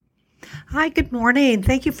Hi, good morning.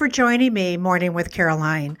 Thank you for joining me, Morning with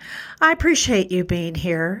Caroline. I appreciate you being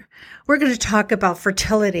here. We're going to talk about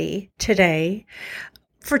fertility today.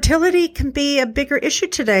 Fertility can be a bigger issue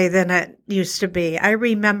today than it used to be. I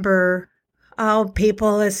remember,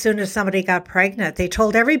 people, as soon as somebody got pregnant, they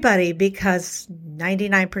told everybody because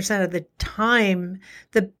 99% of the time,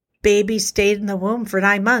 the baby stayed in the womb for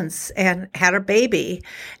 9 months and had a baby.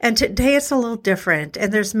 And today it's a little different.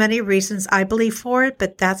 And there's many reasons I believe for it,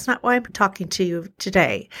 but that's not why I'm talking to you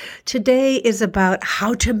today. Today is about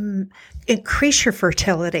how to increase your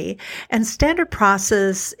fertility. And standard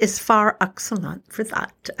process is far excellent for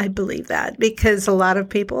that. I believe that because a lot of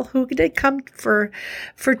people who did come for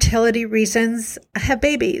fertility reasons have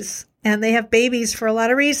babies. And they have babies for a lot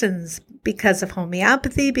of reasons, because of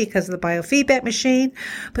homeopathy, because of the biofeedback machine,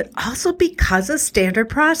 but also because of standard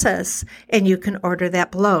process. And you can order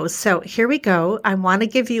that below. So here we go. I want to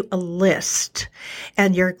give you a list.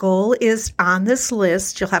 And your goal is on this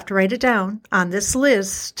list. You'll have to write it down on this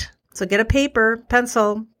list. So get a paper,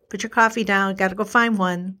 pencil, put your coffee down. Got to go find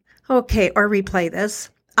one. Okay, or replay this.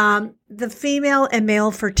 The female and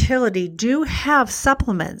male fertility do have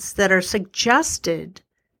supplements that are suggested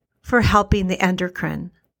for helping the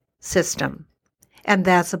endocrine system. And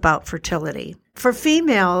that's about fertility. For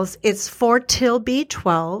females, it's Fortil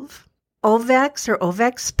B12, Ovex or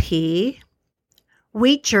Ovex P,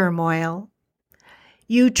 wheat germ oil,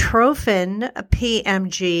 Eutrophin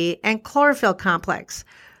PMG, and chlorophyll complex.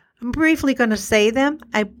 I'm briefly going to say them.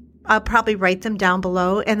 I'll probably write them down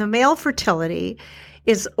below. And the male fertility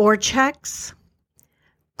is Orchex,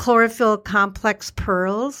 chlorophyll complex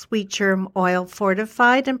pearls, wheat germ oil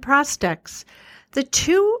fortified, and Prostex. The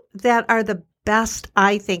two that are the best,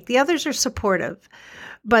 I think, the others are supportive,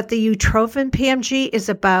 but the Eutrophin PMG is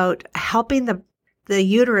about helping the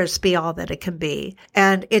uterus be all that it can be.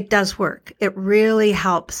 And it does work. It really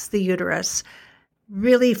helps the uterus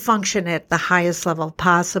really function at the highest level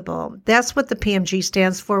possible. That's what the PMG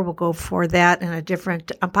stands for. We'll go for that in a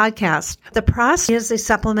different podcast. The Prost is a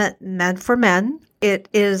supplement meant for men. It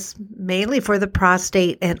is mainly for the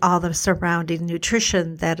prostate and all the surrounding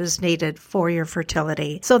nutrition that is needed for your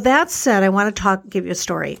fertility. So that said, I want to give you a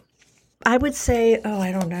story. I would say,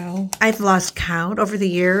 I don't know. I've lost count over the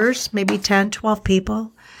years. Maybe 10, 12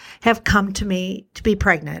 people have come to me to be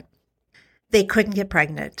pregnant. They couldn't get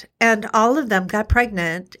pregnant. And all of them got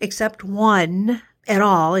pregnant except one at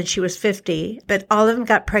all, and she was 50. But all of them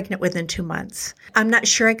got pregnant within 2 months. I'm not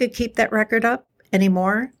sure I could keep that record up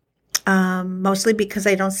anymore. Mostly because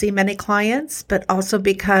I don't see many clients, but also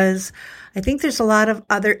because I think there's a lot of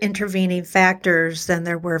other intervening factors than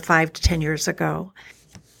there were 5 to 10 years ago.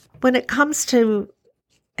 When it comes to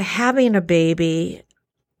having a baby,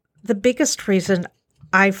 the biggest reason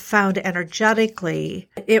I've found energetically,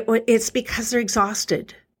 it's because they're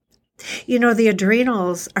exhausted. You know, the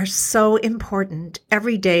adrenals are so important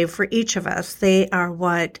every day for each of us. They are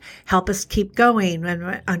what help us keep going. When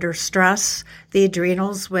we're under stress, the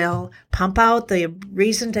adrenals will pump out the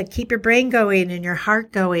reason to keep your brain going and your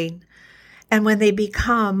heart going. And when they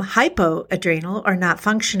become hypoadrenal or not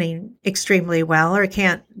functioning extremely well or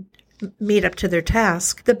can't meet up to their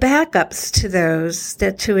task, the backups to those,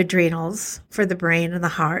 to adrenals for the brain and the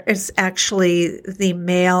heart is actually the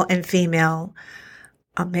male and female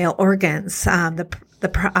male organs,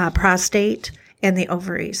 the prostate and the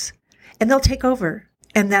ovaries, and they'll take over.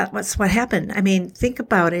 And that's what happened. I mean, think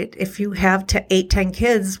about it. If you have 8-10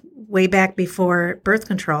 kids way back before birth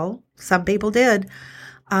control, some people did,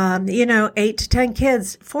 8 to 10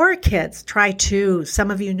 kids, 4 kids, try 2.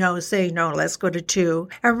 Some of you say, no, let's go to 2,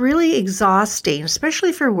 are really exhausting,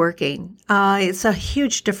 especially for working. It's a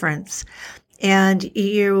huge difference. And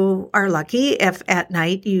you are lucky if at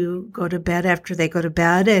night you go to bed after they go to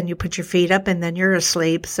bed and you put your feet up and then you're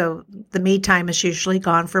asleep. So the me time is usually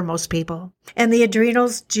gone for most people. And the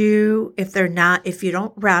adrenals if you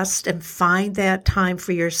don't rest and find that time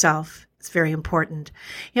for yourself, it's very important.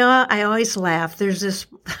 I always laugh. There's this,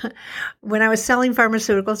 when I was selling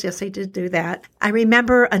pharmaceuticals, yes, I did do that. I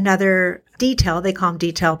remember another detail, they call them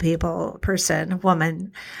detail people, a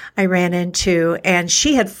woman I ran into, and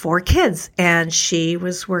she had 4 kids and she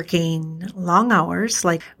was working long hours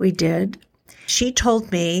like we did. She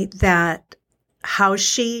told me that how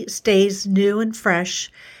she stays new and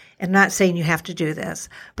fresh. I'm not saying you have to do this,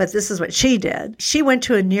 but this is what she did. She went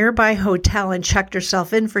to a nearby hotel and checked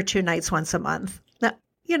herself in for 2 nights once a month.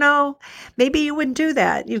 Now, maybe you wouldn't do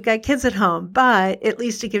that. You've got kids at home, but at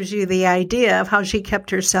least it gives you the idea of how she kept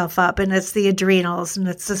herself up. And it's the adrenals and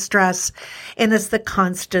it's the stress and it's the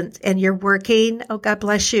constant. And you're working. Oh, God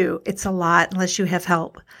bless you. It's a lot unless you have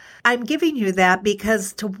help. I'm giving you that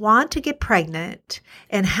because to want to get pregnant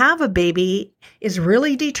and have a baby is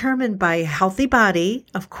really determined by a healthy body.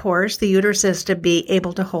 Of course, the uterus is to be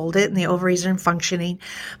able to hold it and the ovaries are functioning.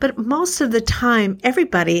 But most of the time,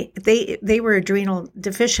 everybody, they were adrenal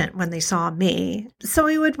deficient when they saw me. So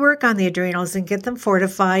we would work on the adrenals and get them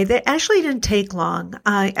fortified. They actually didn't take long.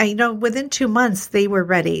 I know within 2 months they were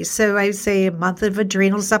ready. So I would say a month of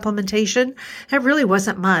adrenal supplementation. It really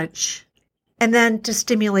wasn't much. And then to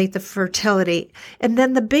stimulate the fertility. And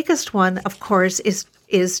then the biggest one, of course,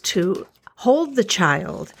 is to hold the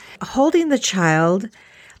child. Holding the child,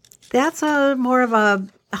 that's more of a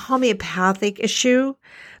homeopathic issue.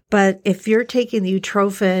 But if you're taking the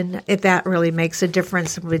Utrophin, that really makes a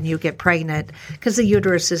difference when you get pregnant because the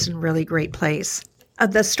uterus is in a really great place.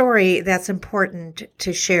 The story that's important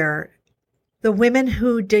to share, the women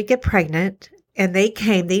who did get pregnant and they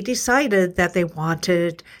decided that they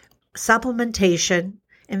wanted supplementation.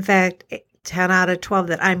 In fact, 10 out of 12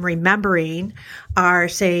 that I'm remembering are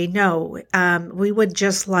saying, no, we would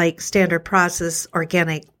just like standard process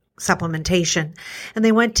organic supplementation. And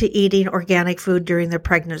they went to eating organic food during their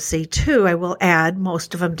pregnancy too. I will add,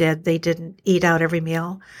 most of them did. They didn't eat out every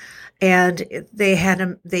meal. And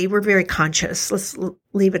they were very conscious. Let's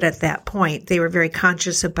leave it at that point. They were very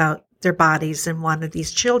conscious about their bodies and wanted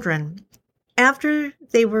these children. After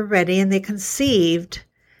they were ready and they conceived,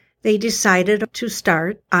 they decided to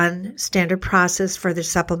start on standard process for their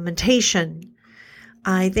supplementation.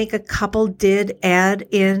 I think a couple did add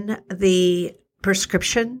in the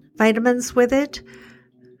prescription vitamins with it,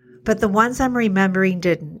 but the ones I'm remembering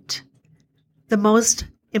didn't. The most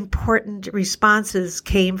important responses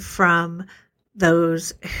came from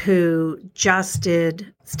those who just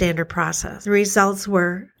did standard process. The results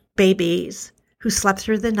were babies who slept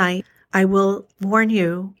through the night. I will warn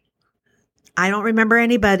you, I don't remember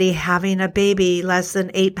anybody having a baby less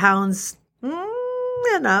than 8 pounds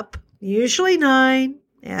and up, usually 9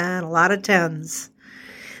 and a lot of 10s.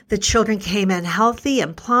 The children came in healthy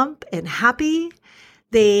and plump and happy.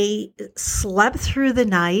 They slept through the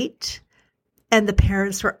night and the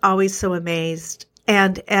parents were always so amazed.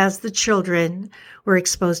 And as the children were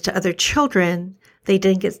exposed to other children, they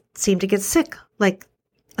didn't seem to get sick like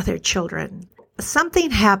other children.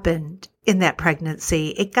 Something happened in that pregnancy.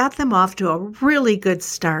 It got them off to a really good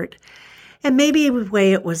start. And maybe the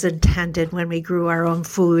way it was intended when we grew our own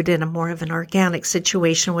food in a more of an organic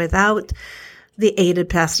situation without the aided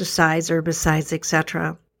pesticides, herbicides,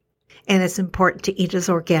 etc. And it's important to eat as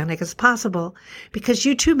organic as possible because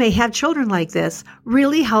you too may have children like this,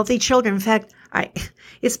 really healthy children. In fact, I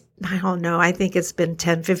don't know, I think it's been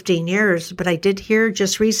 10, 15 years, but I did hear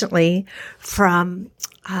just recently from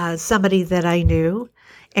somebody that I knew,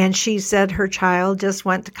 and she said her child just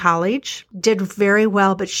went to college, did very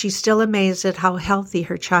well, but she's still amazed at how healthy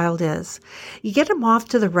her child is. You get them off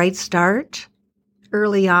to the right start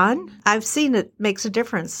early on. I've seen it makes a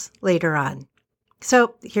difference later on.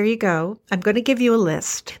 So here you go. I'm going to give you a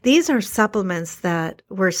list. These are supplements that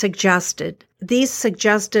were suggested. These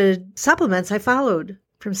suggested supplements I followed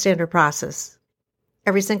from standard process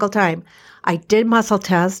every single time. I did muscle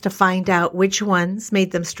tests to find out which ones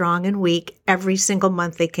made them strong and weak every single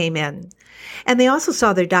month they came in. And they also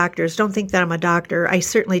saw their doctors. Don't think that I'm a doctor. I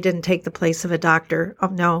certainly didn't take the place of a doctor. Oh,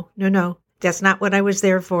 no. That's not what I was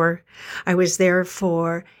there for. I was there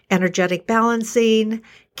for energetic balancing,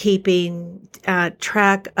 keeping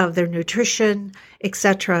track of their nutrition,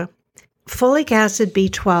 etc. Folic acid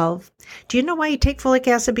B12. Do you know why you take folic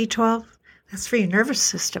acid B12? That's for your nervous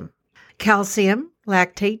system. Calcium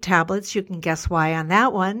lactate tablets. You can guess why on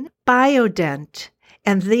that one. Biodent.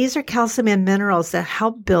 And these are calcium and minerals that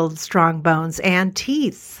help build strong bones and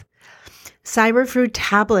teeth. Cyberfruit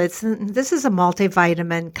tablets, and this is a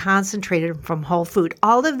multivitamin concentrated from whole food.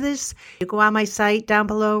 All of this, you go on my site down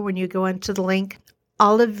below when you go into the link,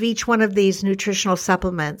 all of each one of these nutritional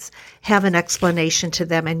supplements have an explanation to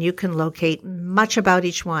them, and you can locate much about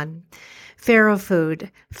each one. Ferro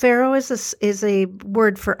food. Ferro is a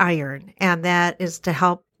word for iron, and that is to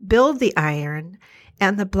help build the iron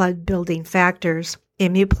and the blood building factors.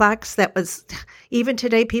 Immuplex, that was, even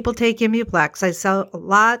today people take Immuplex. I sell a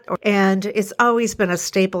lot, and it's always been a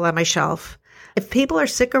staple on my shelf. If people are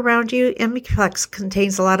sick around you, Immuplex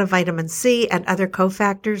contains a lot of vitamin C and other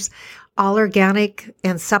cofactors, all organic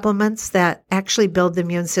and supplements that actually build the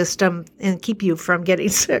immune system and keep you from getting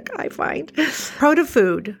sick, I find.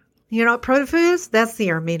 Protofood. You know what protofood is? That's the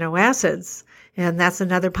amino acids. And that's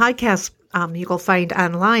another podcast you will find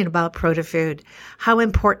online about protofood, how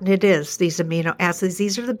important it is, these amino acids.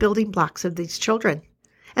 These are the building blocks of these children,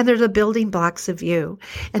 and they're the building blocks of you.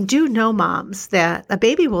 And do know, moms, that a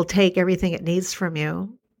baby will take everything it needs from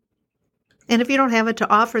you. And if you don't have it to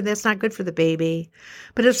offer, that's not good for the baby,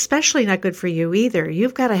 but especially not good for you either.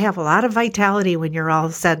 You've got to have a lot of vitality when you're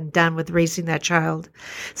all said and done with raising that child.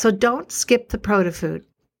 So don't skip the protofood.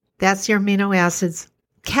 That's your amino acids.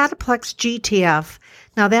 Cataplex GTF.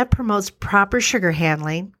 Now that promotes proper sugar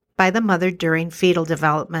handling by the mother during fetal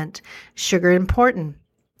development. Sugar important.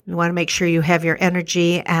 You want to make sure you have your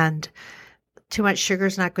energy, and too much sugar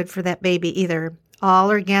is not good for that baby either. All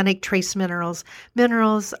organic trace minerals.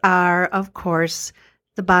 Minerals are, of course,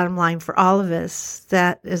 the bottom line for all of us.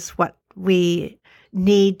 That is what we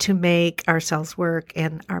need to make our cells work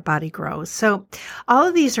and our body grow. So all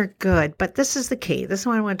of these are good, but this is the key. This is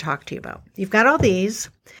what I want to talk to you about. You've got all these.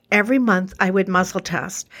 Every month I would muscle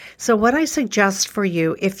test. So what I suggest for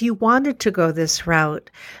you, if you wanted to go this route,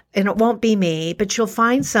 and it won't be me, but you'll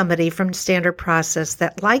find somebody from Standard Process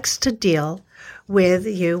that likes to deal with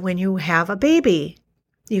you when you have a baby.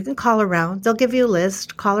 You can call around. They'll give you a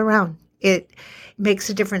list. Call around. It makes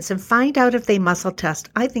a difference, and find out if they muscle test.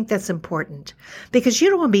 I think that's important because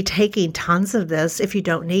you don't want to be taking tons of this if you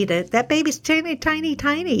don't need it. That baby's tiny, tiny,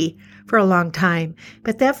 tiny for a long time.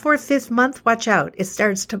 But that 4th, 5th month, watch out. It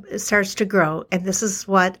starts to grow. And this is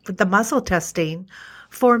what the muscle testing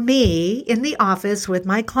for me in the office with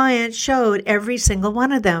my clients showed every single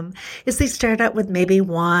one of them is they start out with maybe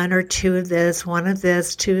 1 or 2 of this, 1 of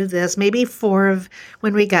this, 2 of this, maybe 4 of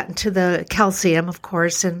when we got into the calcium, of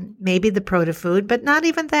course, and maybe the protofood, but not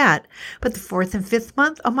even that. But the 4th and 5th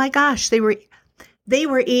month, oh my gosh, they were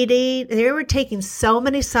taking so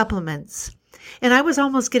many supplements. And I was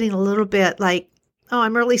almost getting a little bit like, oh,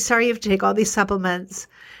 I'm really sorry you have to take all these supplements.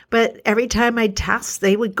 But every time I'd test,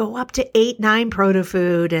 they would go up to 8, 9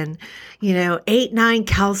 protofood and, 8, 9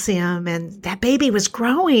 calcium. And that baby was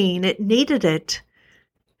growing. It needed it.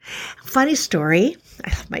 Funny story. I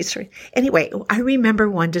love my story. Anyway, I remember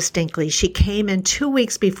one distinctly. She came in 2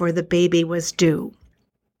 weeks before the baby was due.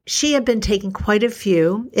 She had been taking quite a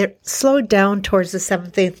few. It slowed down towards the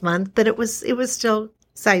 7th, 8th month, but it was still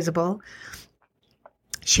sizable.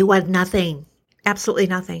 She wanted nothing. Absolutely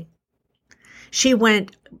nothing. She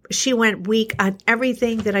went weak on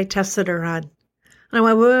everything that I tested her on. And I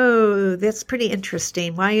went, whoa, that's pretty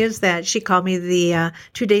interesting. Why is that? She called me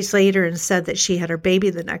 2 days later and said that she had her baby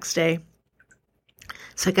the next day.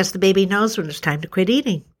 So I guess the baby knows when it's time to quit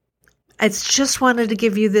eating. I just wanted to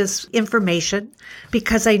give you this information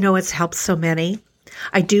because I know it's helped so many.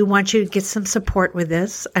 I do want you to get some support with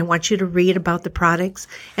this. I want you to read about the products.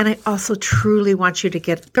 And I also truly want you to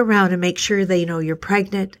get around and make sure they know you're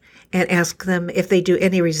pregnant and ask them if they do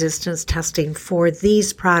any resistance testing for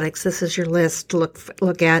these products. This is your list to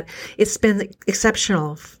look at. It's been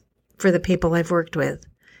exceptional for the people I've worked with.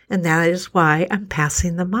 And that is why I'm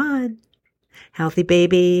passing them on. Healthy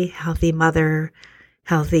baby, healthy mother,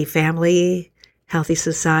 healthy family, healthy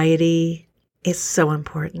society. It's so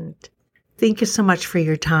important. Thank you so much for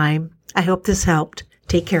your time. I hope this helped.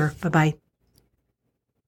 Take care. Bye-bye.